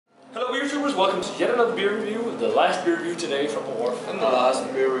YouTubers, welcome to yet another beer review, the last beer review today from the wharf. And the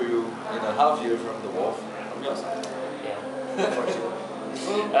last beer review in a half year from the wharf. Yes. Yeah, unfortunately.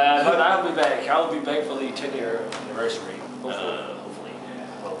 But I'll be back. I'll be back for the 10-year anniversary. Hopefully.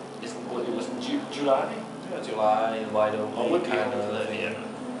 Well, it was in July? Yeah, July, wide open. Oh, would be kind of yeah.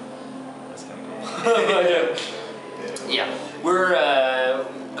 That's kind of cool. Yeah, we're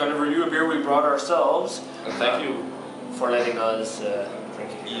going to review a beer we brought ourselves. And thank you, for letting us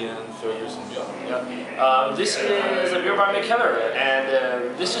drink it. Ian Ferguson. Yeah. This is a beer by Mikkeller,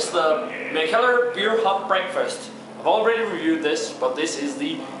 and this is the Mikkeller Beer Hop Breakfast. I've already reviewed this, but this is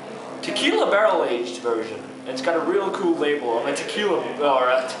the Tequila barrel-aged version. It's got a real cool label of a tequila, or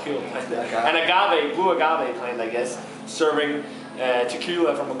a tequila plant, an agave, blue agave plant, I guess, serving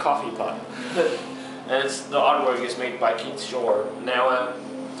tequila from a coffee pot. And the artwork is made by Keith Shore. Now,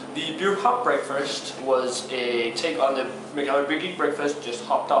 the Beer Hop Breakfast was a take on the Mikkeller Beer Geek Breakfast, just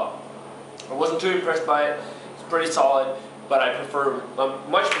hopped up. I wasn't too impressed by it. It's pretty solid, but I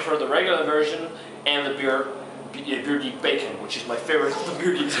much prefer the regular version and the Beer Geek Bacon, which is my favorite of the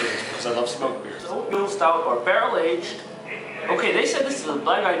Beer Geek series because I love smoked beers. Oatmeal Stout or barrel aged. Okay, they said this is a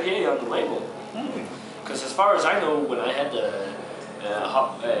black IPA on the label. Because as far as I know, when I had the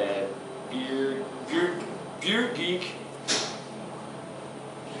Beer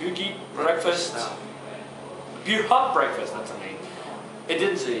Geek Breakfast, Beer Hop Breakfast, that's the name. It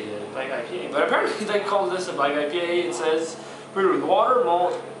didn't say black IPA, but apparently they call this a black IPA. It says brewed with water,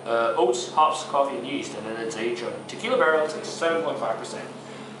 malt, oats, hops, coffee, and yeast, and then it's aged on tequila barrels at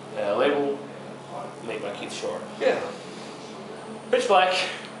 7.5%. Label made by Keith Shore. Yeah. Pitch black.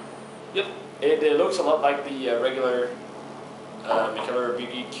 Yep. It looks a lot like the regular Mikkeller Beer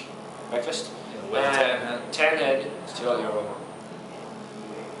Geek Breakfast. With tan head, still the aroma.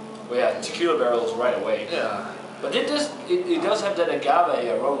 Well, yeah, tequila barrels right away. Yeah. But it does have that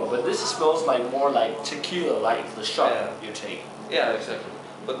agave aroma, but this smells like more like tequila, like the shot you take. Yeah, exactly.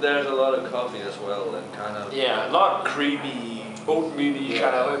 But there's a lot of coffee as well, and kind of... Yeah, a lot of creamy, oatmeal-y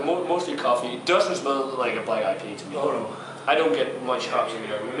kind of, mostly coffee. It doesn't smell like a black IPA to me. Oh no. I don't get much hops in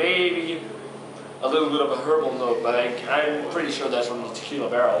there. Maybe a little bit of a herbal note, but I'm pretty sure that's from the tequila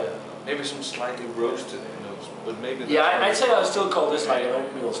barrel. Yeah. Maybe some slightly roasted notes, but maybe... Yeah, I'd say I'd still call this like an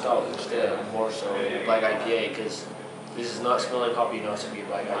oatmeal stout instead, more so a black IPA, because this is not smelling hoppy enough to be a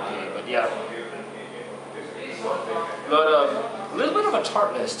black IPA, but yeah. But a little bit of a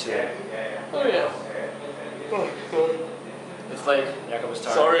tartness to it. Oh yeah. It's like, Jakob was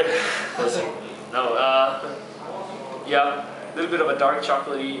tired. Sorry. Listen. No, yeah, a little bit of a dark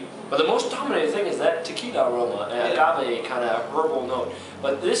chocolatey, but the most dominant thing is that tequila aroma, agave kind of herbal note.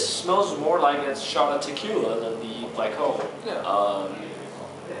 But this smells more like it's shot of tequila than the black hole. Yeah.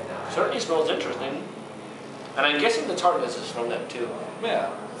 Certainly smells interesting. And I'm guessing the tartness is from that too. Yeah,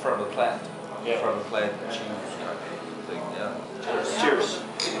 from the plant. Yeah. From the plant juice kind of thing, yeah. Cheers.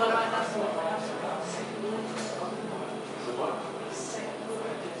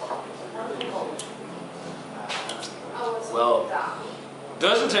 Well,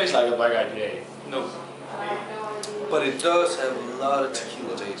 doesn't taste like a black IPA. No. But it does have a lot of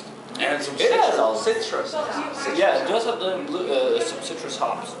tequila taste. And some citrus. Yeah, it does have some citrus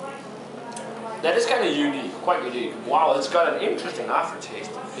hops. That is kind of unique, quite unique. Wow, it's got an interesting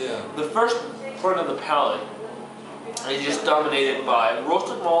aftertaste. Yeah. The first part of the palate is just dominated by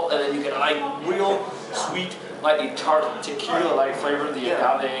roasted malt, and then you get like real sweet, lightly tart tequila-like flavor, the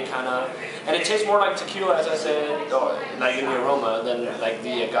agave kind of. And it tastes more like tequila, as I said, or like in the aroma, than like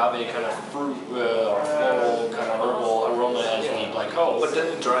the agave kind of fruit or full kind of herbal aroma as the black hole. But then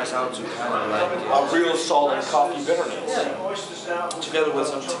it dries out to kind of like a real solid coffee bitterness. Yeah. Together with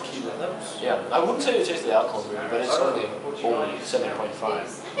some tequila. Yeah, I wouldn't say it tastes the alcohol really, but it's only 7.5.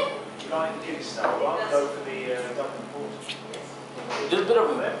 There's a bit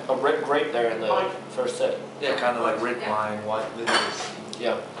of a red grape there in the first sip. Yeah, kind of like red wine, white liquors.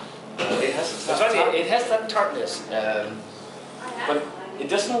 Yeah. It has that tartness, but it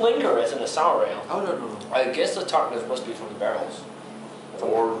doesn't linger as in a sour ale. Oh, no. I guess the tartness must be from the barrels.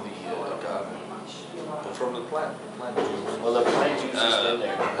 Or the agave. But from the plant juice. Well, the plant juice is in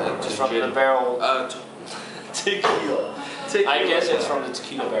there. Just from the barrel. Tequila. I guess it's from the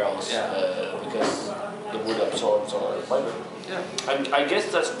tequila barrels because the wood absorbs all the flavor. Yeah. I guess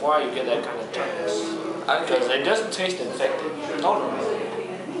that's why you get that kind of tartness. Because it doesn't taste infected. Oh, no.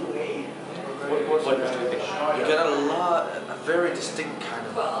 What do you think? You get a very distinct kind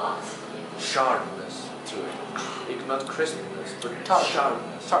of sharpness to it. Not crispiness, but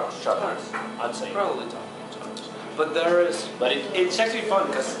sharpness. Tart, I'd say. Probably tart. But there is. But it's actually fun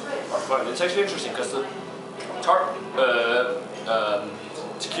it's actually interesting because the tart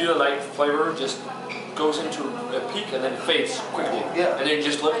tequila-like flavor just goes into a peak and then fades quickly. Yeah. And then you're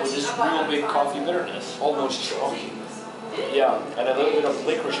just left with this real big coffee bitterness. Almost chalky. Yeah, and a little bit of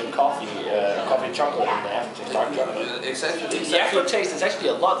licorice and coffee chocolate in the aftertaste, dark chocolate. Exactly. The aftertaste is actually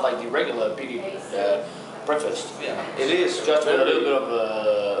a lot like the regular breakfast. Yeah, it is. Just with a little bit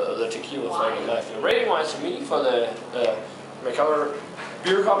of the tequila flavor left. Rating-wise, for me, for the Mikkeller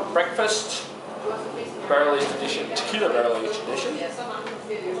Beer Hop Breakfast Barrel Aged Edition, Tequila Barrel Aged Edition,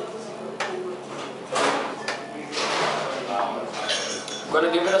 I'm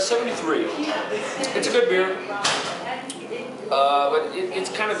gonna give it a 73. It's a good beer, but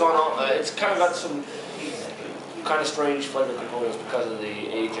it's kind of gone on. It's kind of got some kind of strange flavor components because of the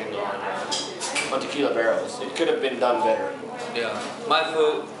aging on tequila barrels. It could have been done better. Yeah, my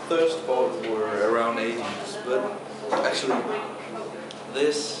first thoughts were around 80s, but actually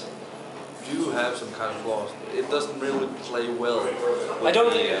this do have some kind of flaws. It doesn't really play well. I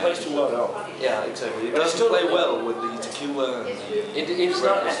don't think it plays too well, no. Yeah, exactly. It But doesn't play well with the tequila. And It's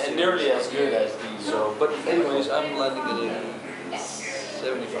not nearly as good as these. so, but anyways, I'm landing it in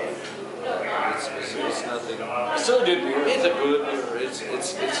 75. It's nothing. It's still a good beer. It's a good beer.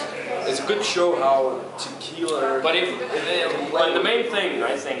 It's a good show how tequila. But the main thing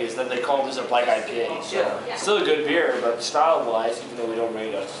I think is that they call this a black IPA. So Yeah. it's still a good beer, but style-wise, even though we don't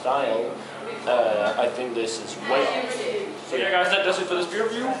rate our style, I think this is way off. So yeah, guys, that does it for this beer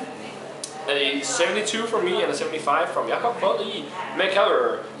review. A 72 from me and a 75 from Jakob for the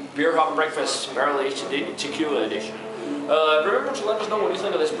Mikkeller Beer Hop Breakfast Barrel Aged Tequila Edition. Remember to let us know what you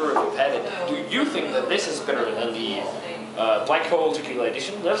think of this brew if you've had it. Do you think that this is better than the Black Hole Tequila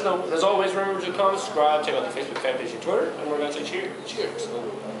Edition? Let us know. As always, remember to comment, subscribe, check out the Facebook fan page and Twitter, and we're going to say cheers. So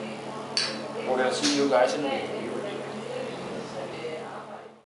we're going to see you guys in a minute.